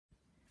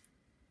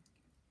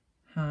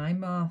Hi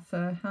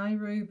Martha, hi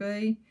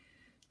Ruby.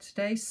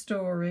 Today's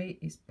story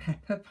is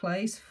Peppa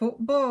Plays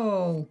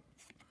Football.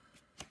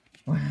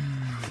 Wow.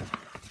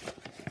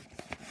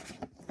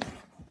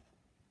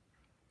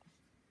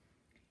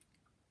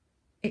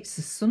 It's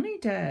a sunny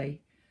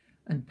day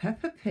and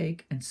Peppa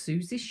Pig and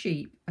Susie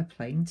Sheep are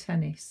playing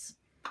tennis.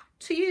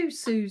 To you,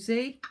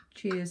 Susie,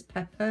 cheers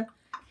Peppa,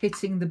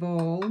 hitting the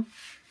ball.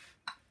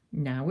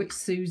 Now it's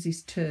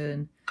Susie's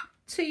turn.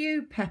 To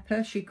you,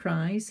 Peppa, she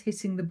cries,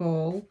 hitting the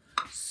ball.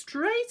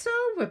 Straight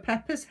over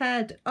Peppa's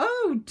head.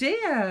 Oh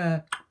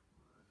dear!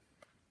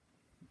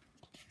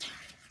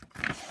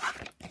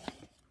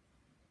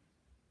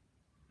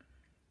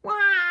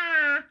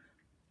 Wah!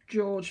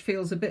 George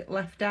feels a bit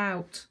left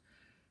out.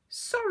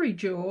 Sorry,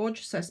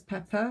 George, says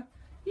Peppa.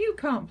 You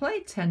can't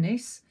play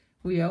tennis.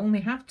 We only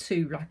have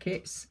 2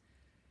 rackets.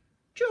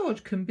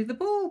 George can be the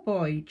ball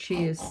boy,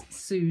 cheers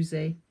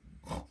Susie.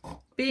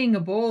 Being a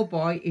ball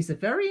boy is a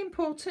very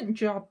important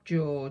job,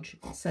 George,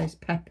 says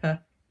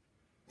Peppa.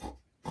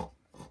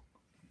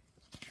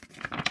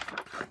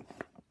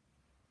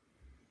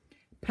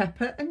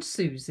 Peppa and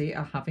Susie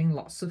are having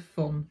lots of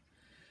fun,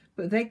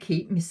 but they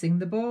keep missing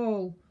the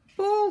ball.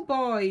 Ball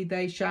boy,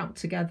 they shout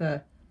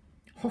together.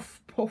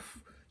 Huff puff,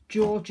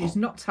 George is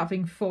not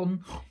having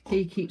fun.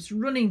 He keeps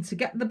running to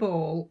get the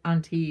ball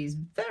and he is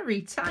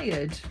very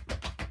tired.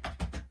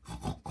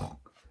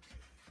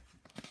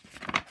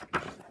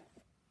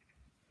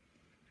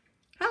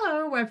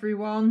 Hello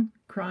everyone,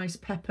 cries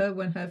Peppa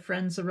when her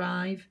friends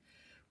arrive.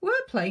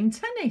 We're playing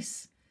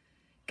tennis.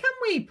 Can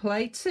we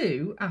play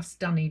too? Asks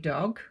Danny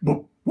Dog.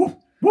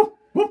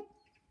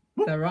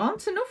 There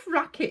aren't enough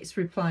rackets,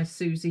 replies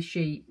Susie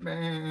Sheep.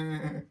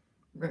 Let's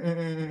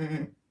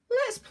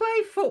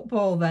play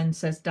football then,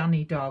 says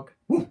Danny Dog.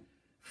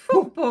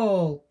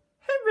 Football!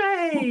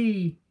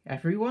 Hooray!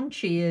 Everyone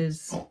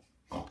cheers.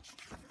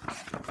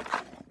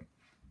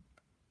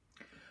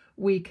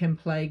 We can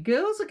play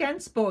girls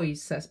against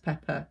boys, says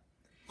Peppa.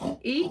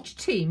 Each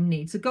team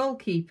needs a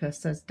goalkeeper,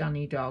 says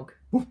Danny Dog.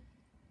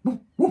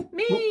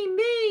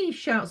 Me,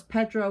 shouts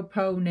Pedro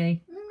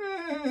Pony.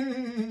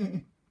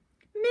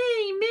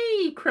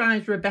 Me,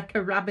 cries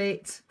Rebecca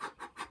Rabbit.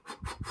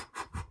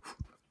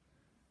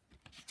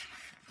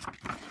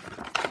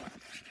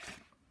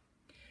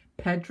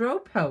 Pedro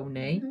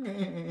Pony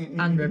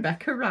and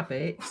Rebecca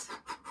Rabbit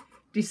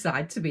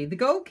decide to be the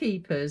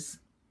goalkeepers.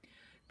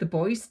 The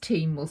boys'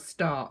 team will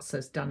start,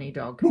 says Danny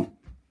Dog.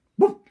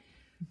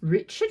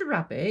 Richard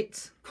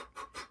Rabbit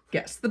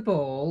gets the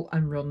ball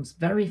and runs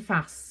very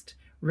fast,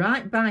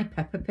 right by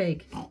Peppa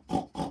Pig.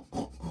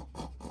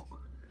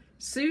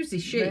 Susie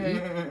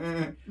Sheep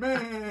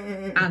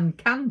and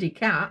Candy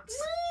Cat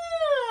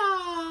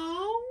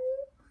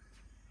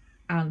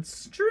and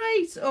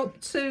straight up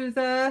to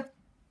the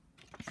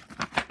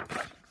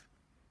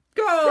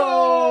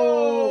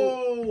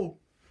goal!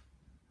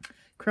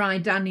 Cry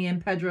Danny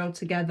and Pedro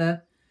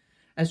together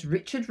as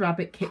Richard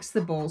Rabbit kicks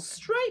the ball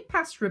straight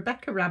past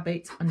Rebecca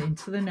Rabbit and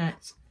into the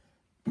net.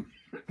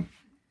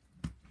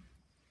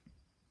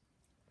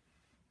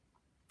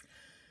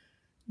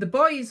 The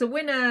boy's a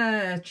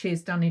winner,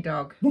 cheers Danny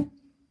Dog.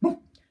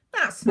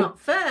 That's not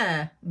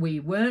fair. We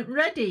weren't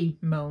ready,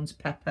 moans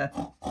Peppa.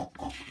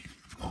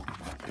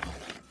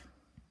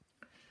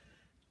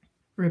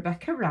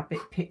 Rebecca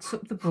Rabbit picks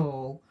up the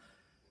ball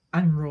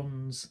and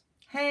runs.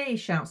 Hey,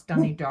 shouts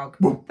Danny Dog.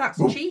 That's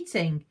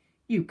cheating.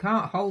 You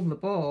can't hold the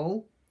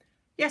ball.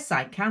 Yes,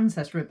 I can,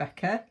 says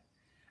Rebecca.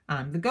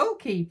 I'm the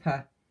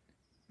goalkeeper.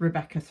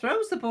 Rebecca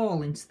throws the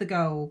ball into the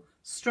goal,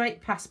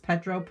 straight past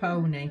Pedro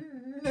Pony.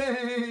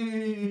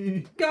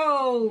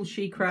 Goal,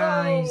 she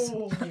cries.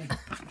 Goal.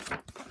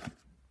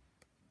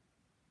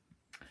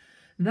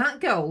 That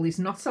goal is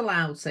not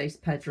allowed, says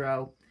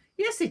Pedro.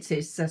 Yes, it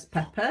is, says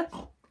Peppa.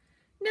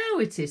 No,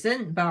 it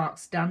isn't,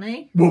 barks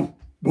Danny.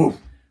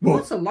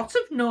 What a lot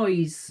of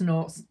noise,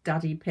 snorts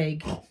Daddy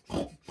Pig.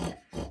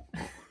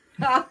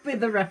 I'll be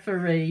the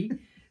referee.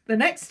 The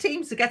next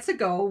team to get a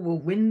goal will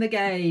win the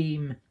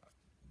game.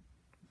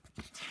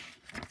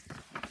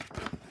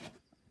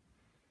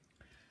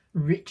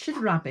 Richard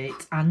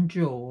Rabbit and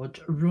George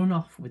run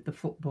off with the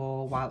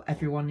football while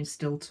everyone is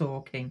still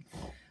talking.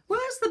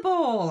 Where's the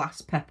ball?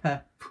 Asks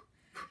Peppa.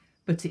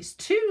 But it's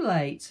too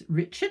late.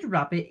 Richard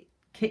Rabbit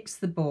kicks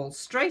the ball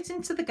straight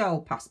into the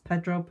goal past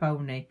Pedro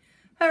Pony.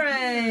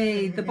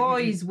 Hooray! The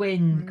boys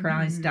win,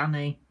 cries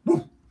Danny.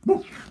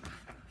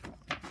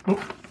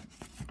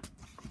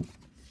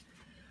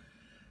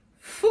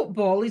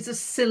 Football is a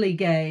silly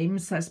game,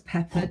 says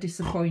Peppa,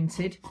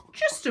 disappointed.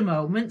 Just a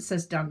moment,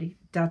 says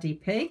Daddy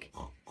Pig.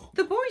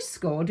 The boys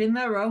scored in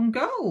their own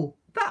goal.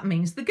 That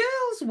means the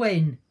girls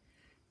win.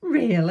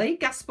 Really?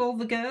 Gasp all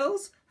the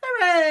girls.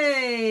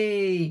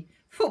 Hooray!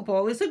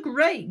 Football is a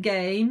great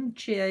game,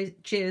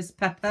 cheers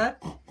Peppa.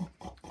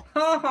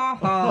 Ha ha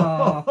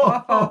ha,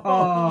 ha ha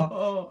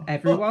ha.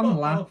 Everyone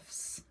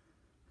laughs.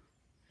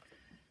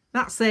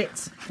 That's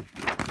it.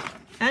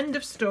 End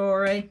of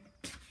story.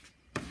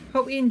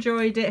 Hope you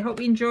enjoyed it. Hope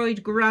you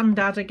enjoyed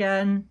Grandad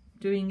again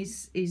doing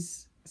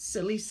his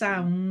silly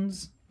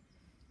sounds.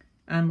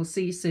 and we'll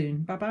see you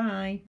soon. Bye bye.